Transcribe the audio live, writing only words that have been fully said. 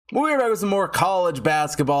We're back with some more college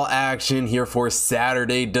basketball action here for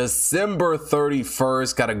Saturday, December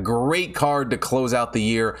 31st. Got a great card to close out the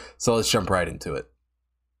year, so let's jump right into it.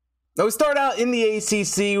 Now we start out in the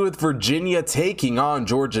ACC with Virginia taking on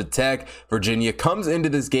Georgia Tech. Virginia comes into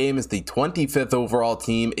this game as the 25th overall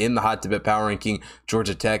team in the Hot Tip Power Ranking.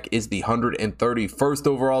 Georgia Tech is the 131st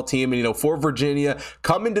overall team. And, for Virginia,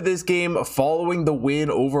 come into this game following the win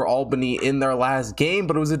over Albany in their last game.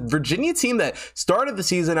 But it was a Virginia team that started the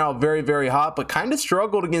season out very, very hot, but kind of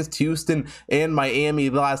struggled against Houston and Miami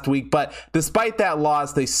last week. But despite that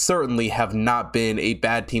loss, they certainly have not been a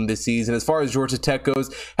bad team this season. As far as Georgia Tech goes,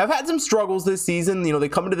 have had some struggles this season. They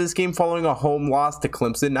come into this game following a home loss to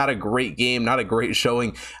Clemson. Not a great game, not a great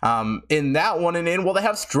showing in that one. And while they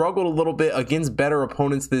have struggled a little bit against better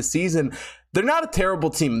opponents this season, they're not a terrible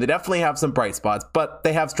team. They definitely have some bright spots, but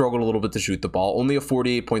they have struggled a little bit to shoot the ball. Only a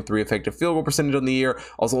 48.3 effective field goal percentage on the year,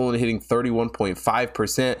 also only hitting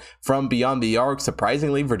 31.5% from beyond the arc.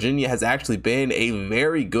 Surprisingly, Virginia has actually been a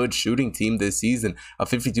very good shooting team this season. A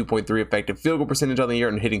 52.3 effective field goal percentage on the year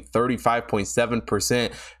and hitting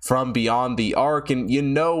 35.7% from beyond the arc. And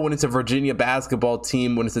when it's a Virginia basketball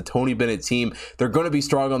team, when it's a Tony Bennett team, they're going to be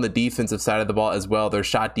strong on the defensive side of the ball as well. Their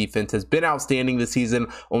shot defense has been outstanding this season,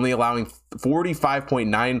 only allowing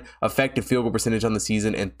 45.9 effective field goal percentage on the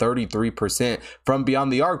season and 33% from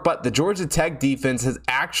beyond the arc. But the Georgia Tech defense has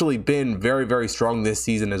actually been very, very strong this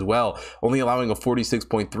season as well, only allowing a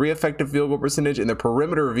 46.3 effective field goal percentage, and their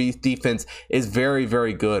perimeter defense is very,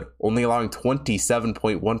 very good, only allowing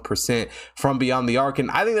 27.1% from beyond the arc. And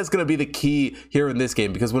I think that's going to be the key here in this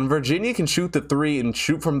game, because when Virginia can shoot the three and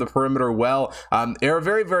shoot from the perimeter well, they're a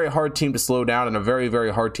very, very hard team to slow down and a very,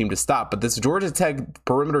 very hard team to stop. But this Georgia Tech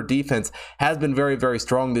perimeter defense has been very, very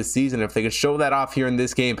strong this season. If they can show that off here in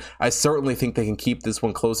this game, I certainly think they can keep this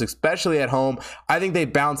one close, especially at home. I think they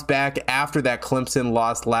bounce back after that Clemson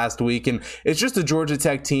loss last week, and it's just a Georgia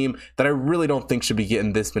Tech team that I really don't think should be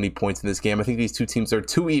getting this many points in this game. I think these two teams are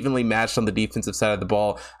too evenly matched on the defensive side of the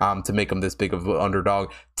ball to make them this big of an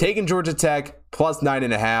underdog. Taking Georgia Tech plus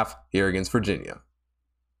 9.5 here against Virginia.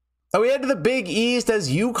 Now we head to the Big East as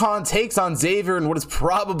UConn takes on Xavier in what is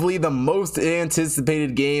probably the most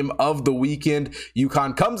anticipated game of the weekend.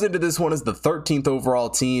 UConn comes into this one as the 13th overall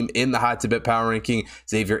team in the Hot Tip Power Ranking.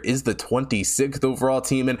 Xavier is the 26th overall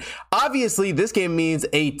team. And obviously this game means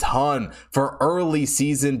a ton for early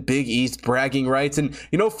season Big East bragging rights. And,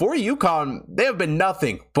 for UConn, they have been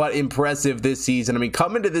nothing but impressive this season.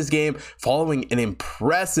 Coming to this game following an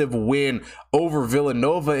impressive win over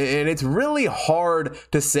Villanova. And it's really hard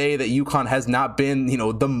to say that UConn has not been,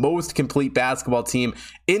 the most complete basketball team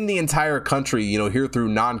in the entire country, here through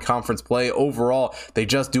non-conference play. Overall, they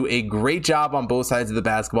just do a great job on both sides of the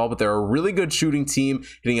basketball, but they're a really good shooting team,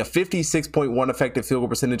 hitting a 56.1 effective field goal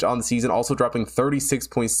percentage on the season, also dropping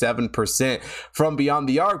 36.7% from beyond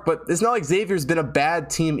the arc. But it's not like Xavier's been a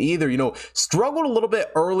bad team either. Struggled a little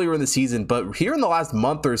bit earlier in the season, but here in the last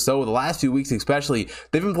month or so, the last few weeks especially,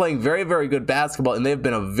 they've been playing very, very good basketball, and they've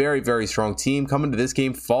been a very, very strong team coming to this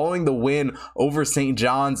game following the win over St.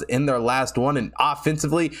 John's in their last one. And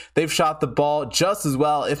offensively, they've shot the ball just as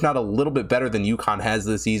well, if not a little bit better than UConn has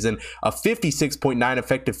this season. A 56.9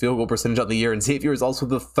 effective field goal percentage on the year, and Xavier is also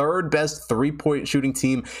the third best three-point shooting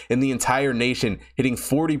team in the entire nation, hitting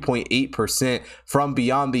 40.8% from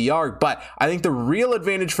beyond the arc. But I think the real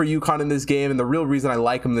advantage for UConn in this game, and the real reason I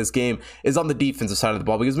like them in this game, is on the defensive side of the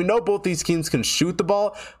ball, because we know both these teams can shoot the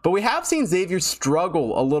ball, but we have seen Xavier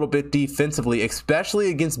struggle a little bit defensively, especially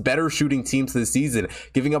against better shooting teams this season,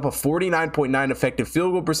 giving up a 49.9 effective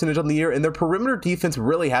field goal percentage on the year, and their perimeter defense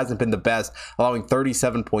really hasn't been the best, allowing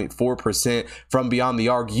 37.4% from beyond the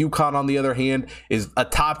arc. UConn, on the other hand, is a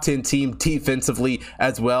top 10 team defensively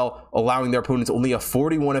as well, allowing their opponents only a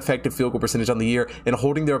 41 effective field goal percentage on the year and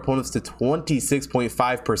holding their opponents to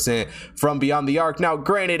 26.5% from beyond the arc. Now,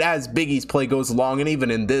 granted, as Big East play goes along, and even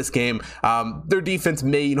in this game, their defense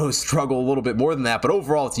may, struggle a little bit more than that, but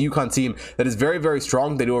overall, it's a UConn team that is very, very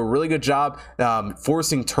strong. They do a really good job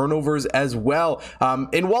forcing turnovers as well.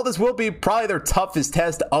 And while this will be probably their toughest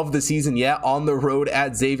test of the season yet on the road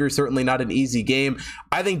at Xavier, certainly not an easy game,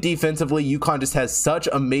 I think defensively, UConn just has such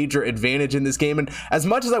a major advantage in this game. And as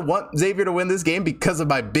much as I want Xavier to win this game because of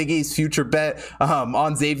my Big East future bet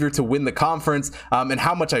on Xavier to win the conference and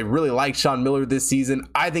how much I really like Sean Miller this season,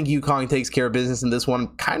 I think UConn takes care of business in this one.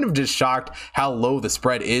 Kind of just shocked how low the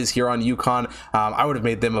spread is here on UConn. I would have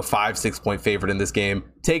made them a 5-6 point favorite in this game,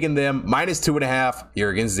 taking them -2.5 here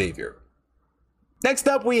against Xavier. Next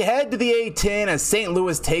up, we head to the A10 as St.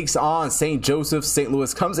 Louis takes on St. Joseph's. St.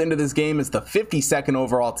 Louis comes into this game as the 52nd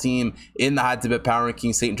overall team in the Hot Tibet Power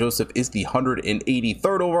Rankings. St. Joseph is the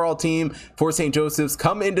 183rd overall team for St. Joseph's.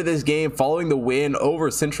 Come into this game following the win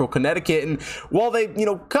over Central Connecticut. And while they,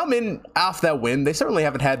 come in off that win, they certainly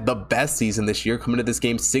haven't had the best season this year. Coming into this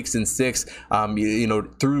game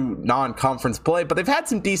 6-6, through non-conference play. But they've had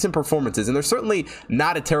some decent performances, and they're certainly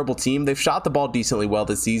not a terrible team. They've shot the ball decently well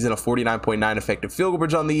this season, a 49.9 effective field goal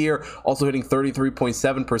percentage on the year, also hitting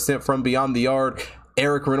 33.7% from beyond the arc.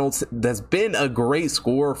 Eric Reynolds has been a great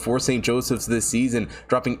scorer for St. Joseph's this season,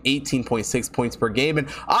 dropping 18.6 points per game. And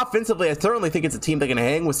offensively, I certainly think it's a team that can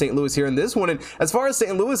hang with St. Louis here in this one. And as far as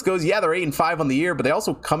St. Louis goes, yeah, they're 8-5 on the year, but they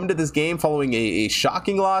also come into this game following a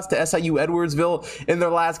shocking loss to SIU Edwardsville in their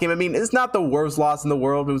last game. I mean, it's not the worst loss in the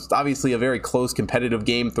world. It was obviously a very close competitive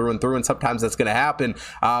game through and through, and sometimes that's going to happen.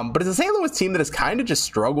 But it's a St. Louis team that has kind of just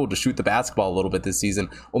struggled to shoot the basketball a little bit this season.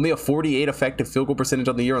 Only a 48 effective field goal percentage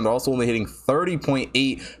on the year, and they're also only hitting 30.8%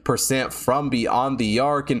 from beyond the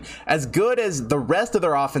arc. And as good as the rest of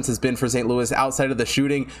their offense has been for St. Louis outside of the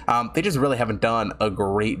shooting, they just really haven't done a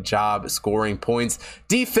great job scoring points.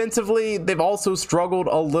 Defensively, they've also struggled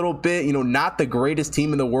a little bit. Not the greatest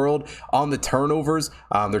team in the world on the turnovers.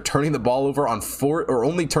 They're turning the ball over on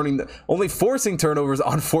only forcing turnovers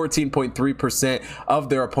on 14.3% of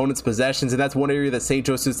their opponent's possessions. And that's one area that St.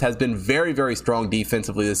 Joseph's has been very, very strong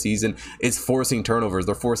defensively this season, is forcing turnovers.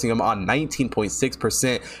 They're forcing them on 19.6%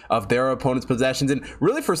 of their opponent's possessions. And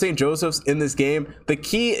really for St. Joseph's in this game, the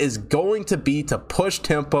key is going to be to push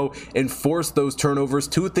tempo and force those turnovers,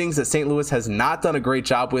 two things that St. Louis has not done a great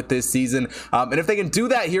job with this season. And if they can do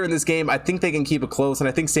that here in this game, I think they can keep it close, and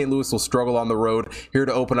I think St. Louis will struggle on the road here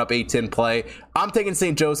to open up A10 play. I'm taking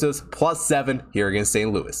St. Joseph's +7 here against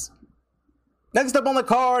St. Louis. Next up on the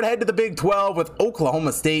card, head to the Big 12 with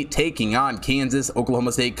Oklahoma State taking on Kansas.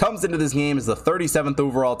 Oklahoma State comes into this game as the 37th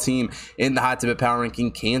overall team in the Hot Tibet Power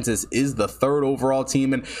Ranking. Kansas is the 3rd overall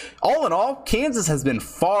team. And all in all, Kansas has been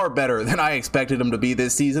far better than I expected them to be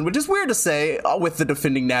this season, which is weird to say with the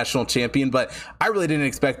defending national champion, but I really didn't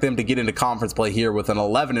expect them to get into conference play here with an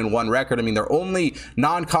 11-1 record. I mean, their only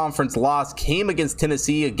non-conference loss came against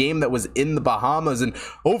Tennessee, a game that was in the Bahamas. And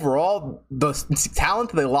overall, the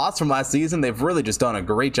talent that they lost from last season, they've really just done a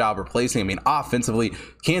great job replacing. I mean, offensively,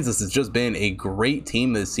 Kansas has just been a great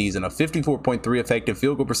team this season. A 54.3 effective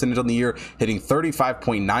field goal percentage on the year, hitting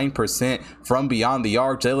 35.9% from beyond the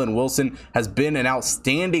arc. Jalen Wilson has been an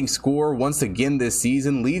outstanding scorer once again this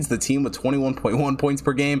season, leads the team with 21.1 points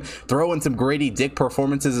per game, throwing some Grady Dick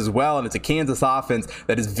performances as well. And it's a Kansas offense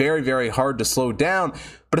that is very, very hard to slow down.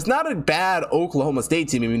 But it's not a bad Oklahoma State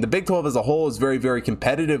team. I mean, the Big 12 as a whole is very, very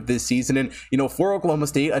competitive this season. And, for Oklahoma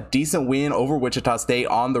State, a decent win over Wichita State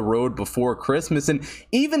on the road before Christmas. And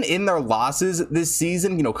even in their losses this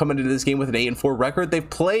season, coming into this game with an 8-4 record, they've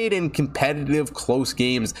played in competitive, close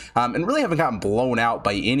games and really haven't gotten blown out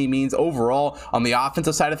by any means. Overall, on the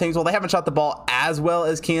offensive side of things, while they haven't shot the ball as well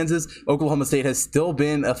as Kansas, Oklahoma State has still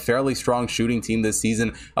been a fairly strong shooting team this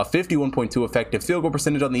season. A 51.2 effective field goal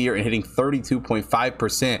percentage on the year and hitting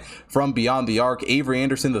 32.5% from beyond the arc. Avery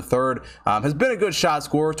Anderson III has been a good shot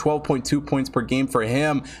scorer, 12.2 points per game for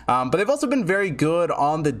him. But they've also been very good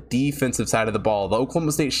on the defensive side of the ball. The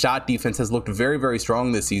Oklahoma State shot defense has looked very, very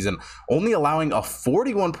strong this season, only allowing a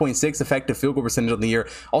 41.6 effective field goal percentage on the year,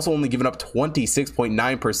 also only giving up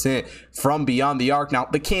 26.9% from beyond the arc. Now,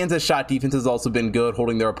 the Kansas shot defense has also been good,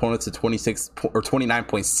 holding their opponents to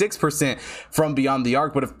 29.6% from beyond the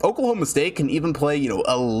arc. But if Oklahoma State can even play,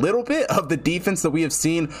 a little bit of the defense that we have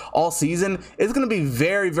seen all season, it's going to be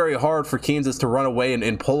very, very hard for Kansas to run away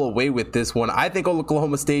and pull away with this one. I think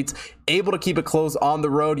Oklahoma State's able to keep it close on the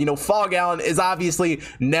road. Fog Allen is obviously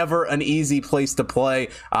never an easy place to play,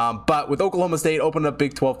 but with Oklahoma State opening up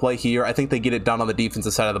Big 12 play here, I think they get it done on the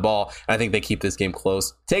defensive side of the ball, and I think they keep this game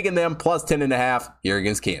close. Taking them +10.5 here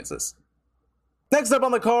against Kansas. Next up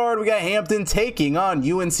on the card, we got Hampton taking on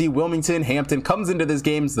UNC Wilmington. Hampton comes into this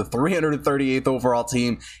game as the 338th overall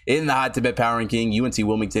team in the Hot Tibet Power Ranking. UNC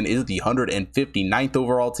Wilmington is the 159th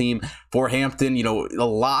overall team for Hampton. A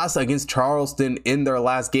loss against Charleston in their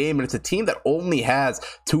last game, and it's a team that only has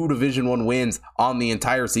 2 Division I wins on the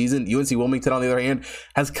entire season. UNC Wilmington, on the other hand,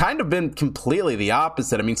 has kind of been completely the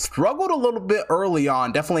opposite. I mean, struggled a little bit early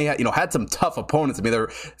on. Definitely had some tough opponents. I mean,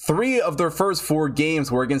 3 of their first 4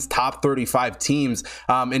 games were against top 35 teams. teams.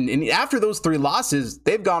 And after those 3 losses,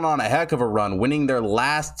 they've gone on a heck of a run, winning their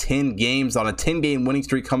last 10 games on a 10-game winning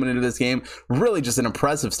streak coming into this game. Really just an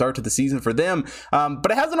impressive start to the season for them.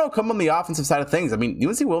 But it hasn't all come on the offensive side of things. I mean,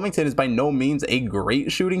 UNC Wilmington is by no means a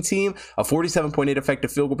great shooting team. A 47.8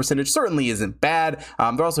 effective field goal percentage certainly isn't bad.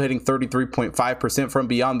 They're also hitting 33.5% from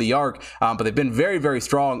beyond the arc, but they've been very, very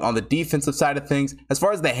strong on the defensive side of things. As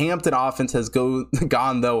far as the Hampton offense has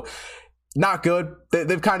gone, though, not good.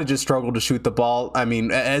 They've kind of just struggled to shoot the ball. I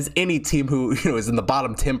mean, as any team who is in the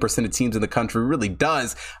bottom 10% of teams in the country really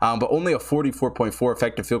does, but only a 44.4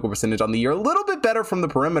 effective field goal percentage on the year. A little bit better from the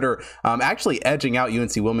perimeter, actually edging out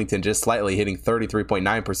UNC Wilmington just slightly, hitting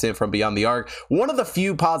 33.9% from beyond the arc. One of the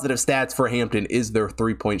few positive stats for Hampton is their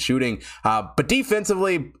 3-point shooting, but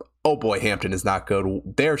defensively, oh boy, Hampton is not good.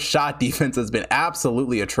 Their shot defense has been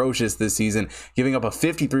absolutely atrocious this season, giving up a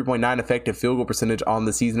 53.9 effective field goal percentage on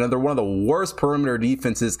the season. And they're one of the worst perimeter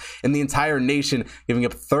defenses in the entire nation, giving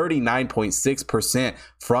up 39.6%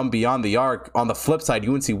 from beyond the arc. On the flip side,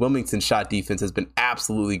 UNC Wilmington's shot defense has been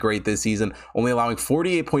absolutely great this season, only allowing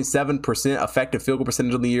 48.7% effective field goal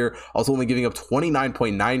percentage on the year, also only giving up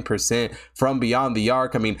 29.9% from beyond the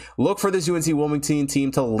arc. I mean, look for this UNC Wilmington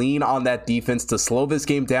team to lean on that defense, to slow this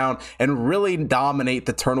game down and really dominate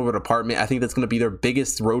the turnover department. I think that's going to be their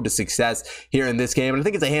biggest road to success here in this game. And I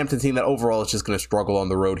think it's a Hampton team that overall is just going to struggle on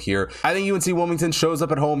the road here. I think UNC Wilmington shows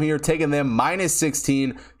up at home here, taking them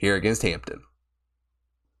 -16 here against Hampton.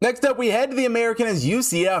 Next up, we head to the American as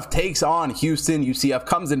UCF takes on Houston. UCF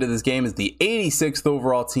comes into this game as the 86th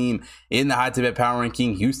overall team in the Hot Tip Bets Power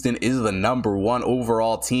Ranking. Houston is the #1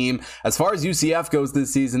 overall team. As far as UCF goes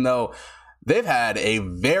this season, though, they've had a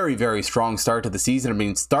very, very strong start to the season. I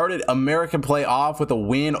mean, started American play off with a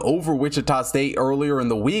win over Wichita State earlier in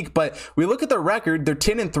the week, but we look at their record, they're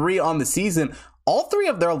 10-3 on the season. All 3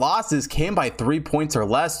 of their losses came by 3 points or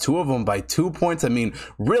less, 2 of them by 2 points. I mean,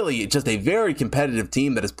 really just a very competitive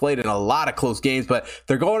team that has played in a lot of close games, but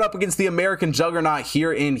they're going up against the American juggernaut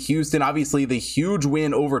here in Houston. Obviously, the huge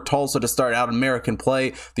win over Tulsa to start out American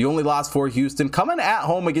play. The only loss for Houston coming at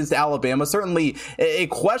home against Alabama. Certainly a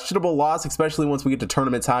questionable loss, especially once we get to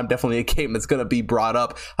tournament time. Definitely a game that's going to be brought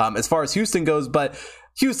up as far as Houston goes, but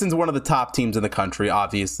Houston's one of the top teams in the country,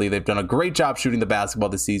 obviously. They've done a great job shooting the basketball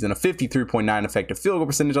this season, a 53.9 effective field goal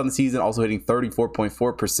percentage on the season, also hitting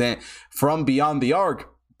 34.4% from beyond the arc.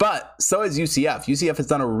 But so has UCF. UCF has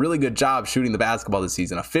done a really good job shooting the basketball this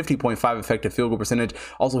season, a 50.5 effective field goal percentage,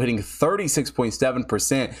 also hitting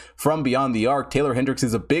 36.7% from beyond the arc. Taylor Hendricks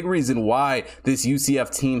is a big reason why this UCF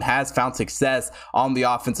team has found success on the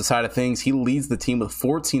offensive side of things. He leads the team with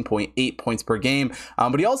 14.8 points per game,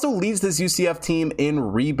 but he also leads this UCF team in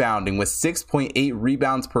rebounding with 6.8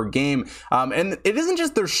 rebounds per game. And it isn't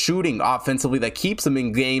just their shooting offensively that keeps them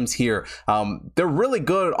in games here. They're really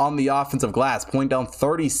good on the offensive glass, pulling down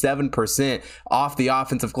 37% off the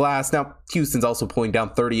offensive glass. Now, Houston's also pulling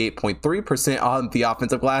down 38.3% on the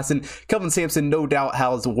offensive glass, and Kelvin Sampson no doubt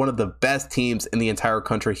has one of the best teams in the entire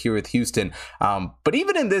country here with Houston. But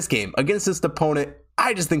even in this game against this opponent,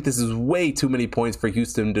 I just think this is way too many points for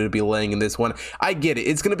Houston to be laying in this one. I get it.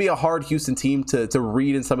 It's going to be a hard Houston team to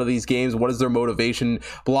read in some of these games. What is their motivation?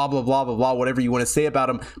 Blah, blah, blah, blah, blah, whatever you want to say about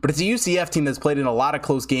them. But it's a UCF team that's played in a lot of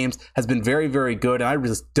close games, has been very, very good, and I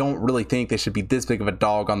just don't really think they should be this big of a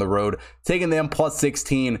dog on the road. Taking them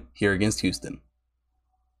 +16 here against Houston.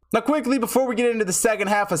 Now, quickly, before we get into the second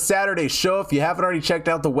half of Saturday's show, if you haven't already checked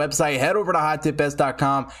out the website, head over to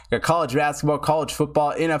hottipbets.com. Got college basketball, college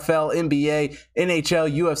football, NFL, NBA,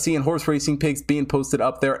 NHL, UFC, and horse racing picks being posted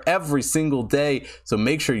up there every single day. So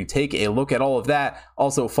make sure you take a look at all of that.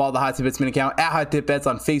 Also, follow the Hot Tip Bets account at Hot Tip Bets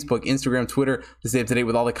on Facebook, Instagram, Twitter to stay up to date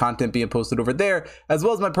with all the content being posted over there, as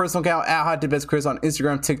well as my personal account at Hot Tip Bets Chris on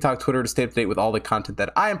Instagram, TikTok, Twitter to stay up to date with all the content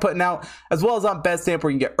that I am putting out, as well as on BetStamp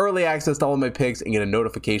where you can get early access to all of my picks and get a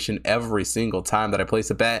notification every single time that I place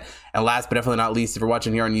a bet. And last but definitely not least, if you're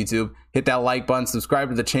watching here on YouTube, hit that like button, subscribe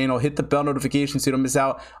to the channel, hit the bell notification so you don't miss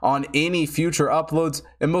out on any future uploads,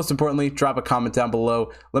 and most importantly, drop a comment down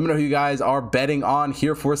below. Let me know who you guys are betting on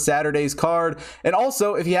here for Saturday's card. And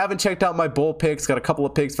also, if you haven't checked out my bowl picks, got a couple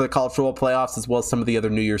of picks for the college football playoffs as well as some of the other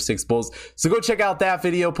New Year's Six bowls, so go check out that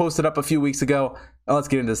video posted up a few weeks ago, and let's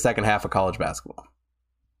get into the second half of college basketball.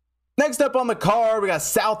 Next up on the card, we got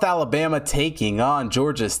South Alabama taking on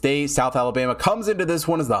Georgia State. South Alabama comes into this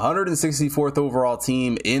one as the 164th overall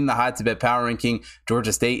team in the High Tibet Power Ranking.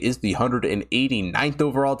 Georgia State is the 189th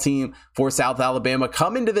overall team for South Alabama.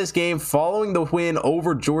 Come into this game following the win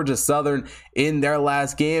over Georgia Southern in their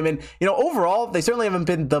last game. And, overall, they certainly haven't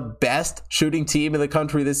been the best shooting team in the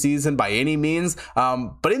country this season by any means.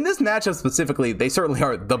 But in this matchup specifically, they certainly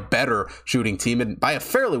are the better shooting team, and by a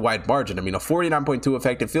fairly wide margin. A 49.2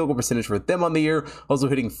 effective field goal percentage for them on the year, also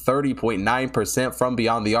hitting 30.9% from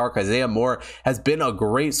beyond the arc. Isaiah Moore has been a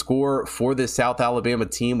great scorer for this South Alabama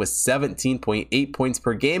team with 17.8 points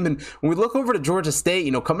per game. And when we look over to Georgia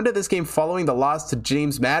State, coming to this game following the loss to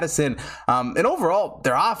James Madison, and overall,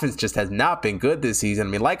 their offense just has not been good this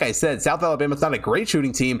season. Like I said, South Alabama's not a great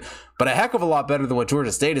shooting team, but a heck of a lot better than what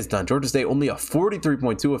Georgia State has done. Georgia State only a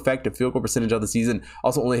 43.2 effective field goal percentage of the season,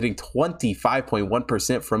 also only hitting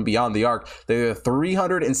 25.1% from beyond the arc. They're the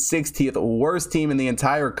 360th worst team in the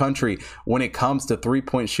entire country when it comes to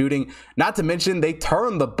three-point shooting. Not to mention, they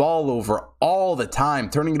turn the ball over all the time,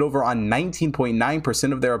 turning it over on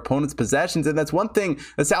 19.9% of their opponent's possessions. And that's one thing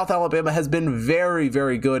that South Alabama has been very,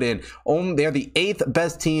 very good in. They're the 8th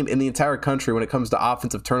best team in the entire country when it comes to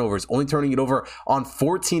offensive turnovers, only turning it over on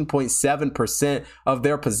 14.7% of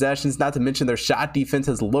their possessions. Not to mention their shot defense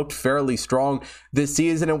has looked fairly strong this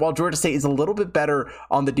season. And while Georgia State is a little bit better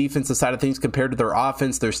on the defensive side of things compared to their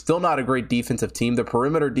offense, they're still not a great defensive team. Their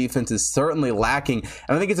perimeter defense is certainly lacking.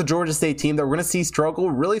 And I think it's a Georgia State team that we're going to see struggle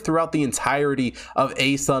really throughout the entirety of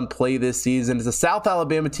ASUN play this season. It's a South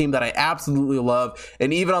Alabama team that I absolutely love.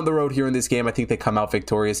 And even on the road here in this game, I think they come out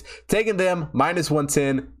victorious. Taking them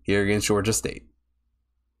 -110 here against Georgia State.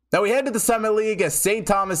 Now we head to the Summit League as St.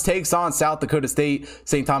 Thomas takes on South Dakota State.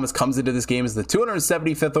 St. Thomas comes into this game as the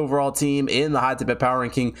 275th overall team in the High Tibet Power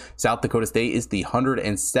Ranking. South Dakota State is the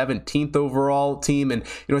 117th overall team. And,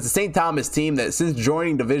 it's a St. Thomas team that since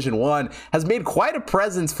joining Division I has made quite a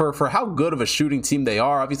presence for how good of a shooting team they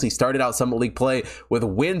are. Obviously started out Summit League play with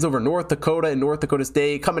wins over North Dakota and North Dakota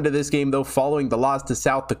State. Coming to this game, though, following the loss to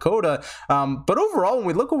South Dakota. But overall, when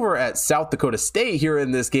we look over at South Dakota State here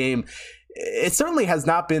in this game, it certainly has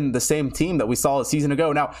not been the same team that we saw a season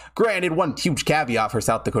ago. Now, granted, one huge caveat for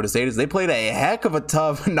South Dakota State is they played a heck of a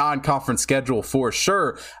tough non-conference schedule for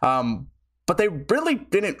sure. But they really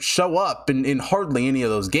didn't show up in hardly any of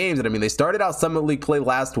those games. And they started out Summit League play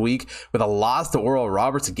last week with a loss to Oral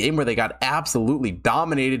Roberts, a game where they got absolutely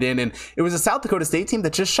dominated in. And it was a South Dakota State team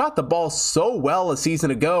that just shot the ball so well a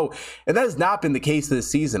season ago. And that has not been the case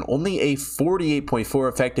this season. Only a 48.4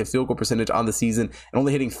 effective field goal percentage on the season and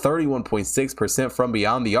only hitting 31.6% from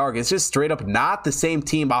beyond the arc. It's just straight up not the same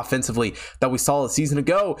team offensively that we saw a season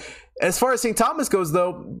ago. As far as St. Thomas goes,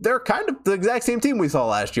 though, they're kind of the exact same team we saw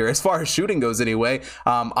last year, as far as shooting goes anyway.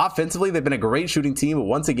 Offensively, they've been a great shooting team, but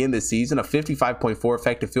once again this season, a 55.4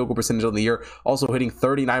 effective field goal percentage on the year, also hitting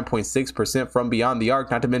 39.6% from beyond the arc.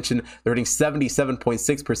 Not to mention, they're hitting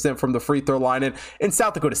 77.6% from the free throw line. And in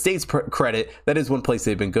South Dakota State's credit, that is one place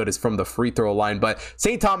they've been good, is from the free throw line. But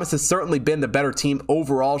St. Thomas has certainly been the better team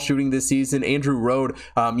overall shooting this season. Andrew Rode,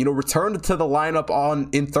 returned to the lineup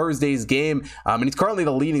in Thursday's game, and he's currently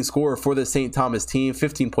the leading scorer for the St. Thomas team,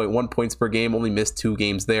 15.1 points per game, only missed 2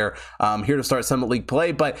 games there. Here to start Summit League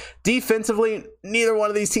play, but defensively, neither one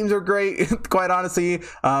of these teams are great, quite honestly.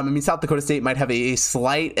 South Dakota State might have a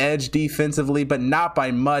slight edge defensively, but not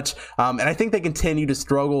by much. And I think they continue to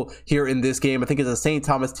struggle here in this game. I think it's a St.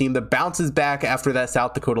 Thomas team that bounces back after that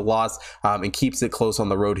South Dakota loss and keeps it close on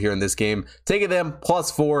the road here in this game. Taking them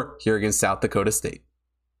 +4 here against South Dakota State.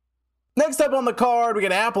 Next up on the card, we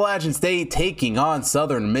got Appalachian State taking on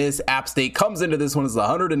Southern Miss. App State comes into this one as the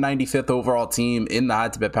 195th overall team in the High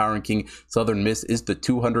Tibet Power Ranking. Southern Miss is the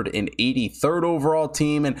 283rd overall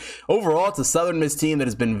team. And overall, it's a Southern Miss team that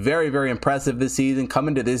has been very, very impressive this season,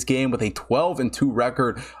 coming to this game with a 12-2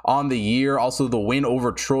 record on the year. Also, the win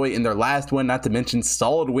over Troy in their last win, not to mention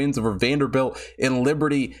solid wins over Vanderbilt and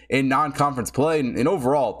Liberty in non-conference play. And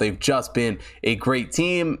overall, they've just been a great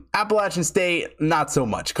team. Appalachian State, not so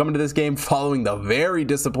much. Coming to this game following the very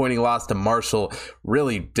disappointing loss to Marshall,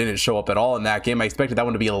 really didn't show up at all in that game. I expected that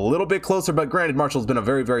one to be a little bit closer, but granted, Marshall's been a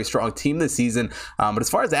very, very strong team this season. But as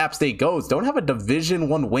far as App State goes, don't have a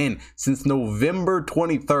Division I win since November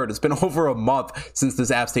 23rd. It's been over a month since this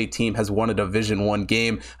App State team has won a Division I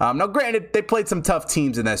game. Now, granted, they played some tough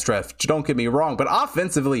teams in that stretch, don't get me wrong, but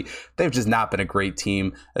offensively, they've just not been a great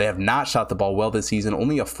team. They have not shot the ball well this season,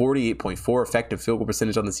 only a 48.4 effective field goal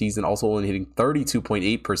percentage on the season, also only hitting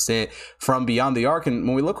 32.8% from beyond the arc. And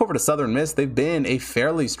when we look over to Southern Miss, they've been a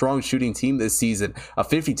fairly strong shooting team this season. A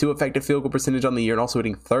 52 effective field goal percentage on the year, and also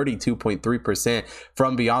hitting 32.3%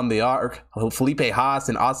 from beyond the arc. Felipe Haas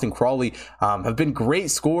and Austin Crawley have been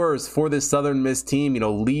great scorers for this Southern Miss team.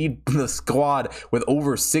 Lead the squad with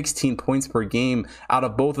over 16 points per game out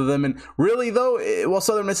of both of them. And really, though, while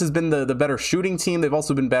Southern Miss has been the better shooting team, they've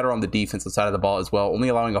also been better on the defensive side of the ball as well, only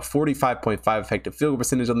allowing a 45.5 effective field goal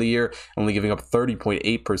percentage on the year, only giving up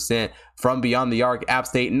 30.8% from beyond the arc. App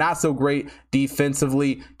State, not so great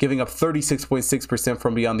defensively, giving up 36.6%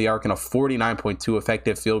 from beyond the arc and a 49.2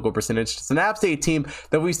 effective field goal percentage. It's an App State team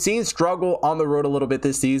that we've seen struggle on the road a little bit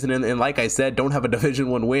this season, and like I said, don't have a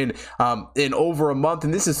Division I win in over a month,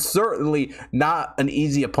 and this is certainly not an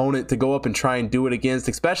easy opponent to go up and try and do it against,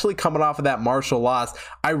 especially coming off of that Marshall loss.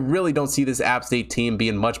 I really don't see this App State team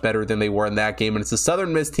being much better than they were in that game, and it's a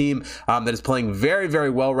Southern Miss team that is playing very, very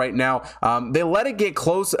well right now. They let it get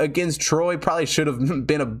close against Troy. Probably should have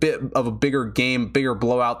been a bit of a bigger game, bigger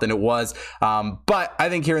blowout than it was, but I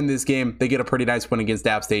think here in this game, they get a pretty nice win against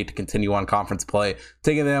App State to continue on conference play,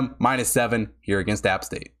 taking them -7 here against App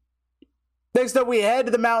State. Next up, we head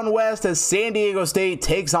to the Mountain West as San Diego State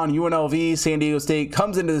takes on UNLV. San Diego State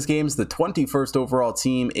comes into this game as the 21st overall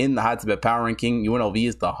team in the Hot Tip Power Ranking. UNLV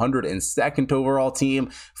is the 102nd overall team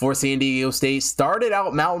for San Diego State. Started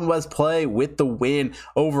out Mountain West play with the win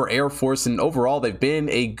over Air Force, and overall, they've been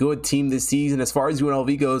a good team this season. As far as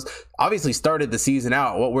UNLV goes, obviously started the season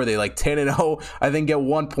out, what were they, like 10-0, I think, at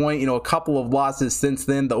one point. A couple of losses since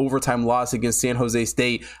then, the overtime loss against San Jose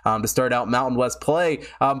State to start out Mountain West play,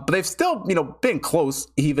 but they've still, been close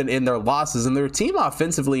even in their losses, and they're a team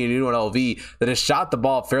offensively in UNLV that has shot the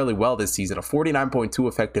ball fairly well this season. A 49.2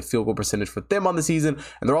 effective field goal percentage for them on the season,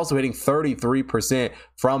 and they're also hitting 33%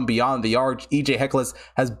 from beyond the arc. EJ Heckles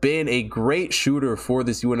has been a great shooter for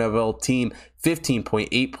this UNLV team,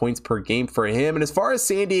 15.8 points per game for him. And as far as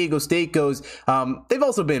San Diego State goes, they've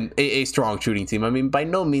also been a strong shooting team. I mean, by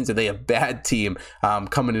no means are they a bad team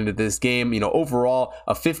coming into this game. Overall,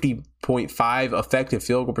 a 50.5 effective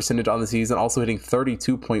field goal percentage on the season, also hitting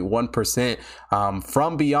 32.1%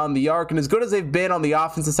 from beyond the arc. And as good as they've been on the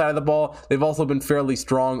offensive side of the ball, they've also been fairly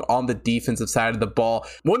strong on the defensive side of the ball.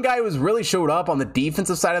 One guy who has really showed up on the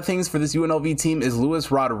defensive side of things for this UNLV team is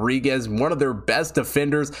Luis Rodriguez, one of their best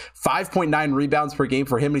defenders, 5.9 rebounds per game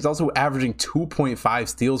for him. He's also averaging 2.5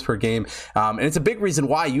 steals per game. And it's a big reason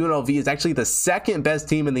why UNLV is actually the second best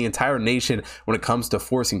team in the entire nation when it comes to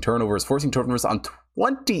forcing turnovers on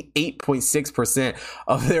 28.6%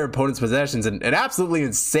 of their opponent's possessions, and an absolutely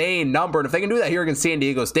insane number. And if they can do that here against San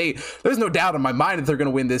Diego State, there's no doubt in my mind that they're going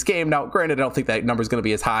to win this game. Now, granted, I don't think that number is going to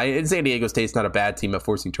be as high, and San Diego State's not a bad team at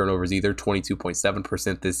forcing turnovers either,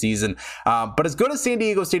 22.7% this season. But as good as San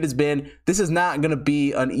Diego State has been, this is not going to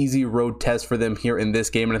be an easy road test for them here in this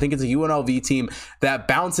game. And I think it's a UNLV team that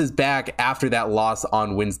bounces back after that loss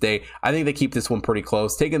on Wednesday. I think they keep this one pretty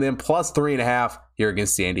close, taking them +3.5 here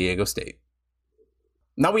against San Diego State.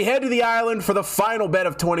 Now we head to the island for the final bet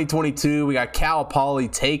of 2022. We got Cal Poly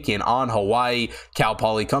taking on Hawaii. Cal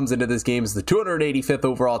Poly comes into this game as the 285th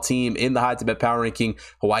overall team in the Hot Tip Power Ranking.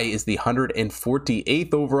 Hawaii is the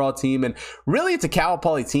 148th overall team. And really, it's a Cal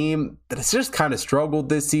Poly team that has just kind of struggled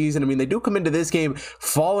this season. I mean, they do come into this game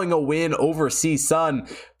following a win over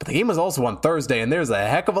CSUN, but the game was also on Thursday, and there's a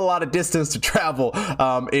heck of a lot of distance to travel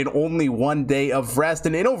in only one day of rest.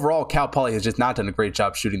 And overall, Cal Poly has just not done a great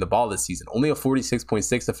job shooting the ball this season. Only a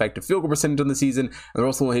 46.6 effective field goal percentage on the season, and they're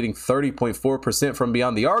also only hitting 30.4% from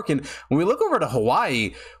beyond the arc. And when we look over to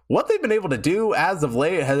Hawaii, what they've been able to do as of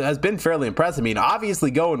late has been fairly impressive. I mean,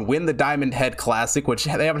 obviously go and win the Diamond Head Classic, which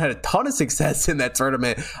they haven't had a ton of success in that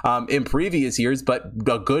tournament in previous years, but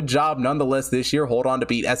a good job nonetheless this year. Hold on to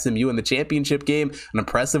beat SMU in the championship game, an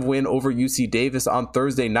impressive win over UC Davis on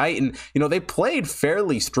Thursday night. And, they played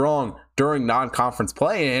fairly strong during non-conference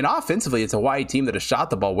play, and offensively, it's a Hawaii team that has shot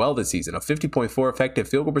the ball well this season. A 50.4 effective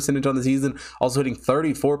field goal percentage on the season, also hitting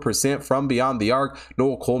 34% from beyond the arc.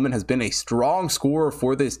 Noel Coleman has been a strong scorer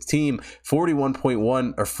for this team,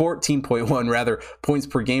 14.1 rather points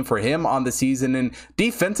per game for him on the season. And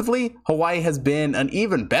defensively, Hawaii has been an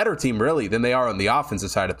even better team really than they are on the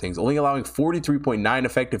offensive side of things, only allowing 43.9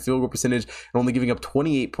 effective field goal percentage and only giving up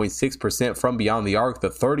 28.6% from beyond the arc, the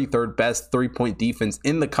 33rd best 3-point defense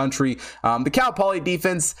in the country. The Cal Poly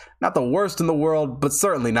defense, not the worst in the world, but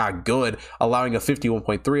certainly not good, allowing a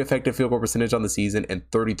 51.3 effective field goal percentage on the season and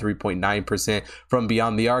 33.9% from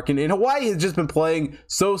beyond the arc. And Hawaii has just been playing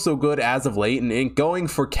so good as of late, and going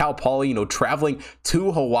for Cal Poly, traveling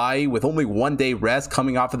to Hawaii with only 1 day rest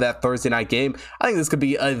coming off of that Thursday night game, I think this could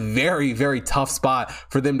be a very tough spot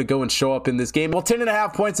for them to go and show up in this game. Well,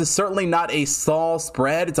 10.5 points is certainly not a small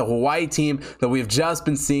spread. It's a Hawaii team that we've just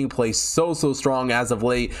been seeing play so strong as of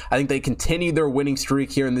late. I think they continue their winning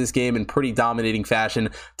streak here in this game in pretty dominating fashion.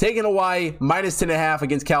 Taking Hawaii minus 10.5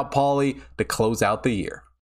 against Cal Poly to close out the year.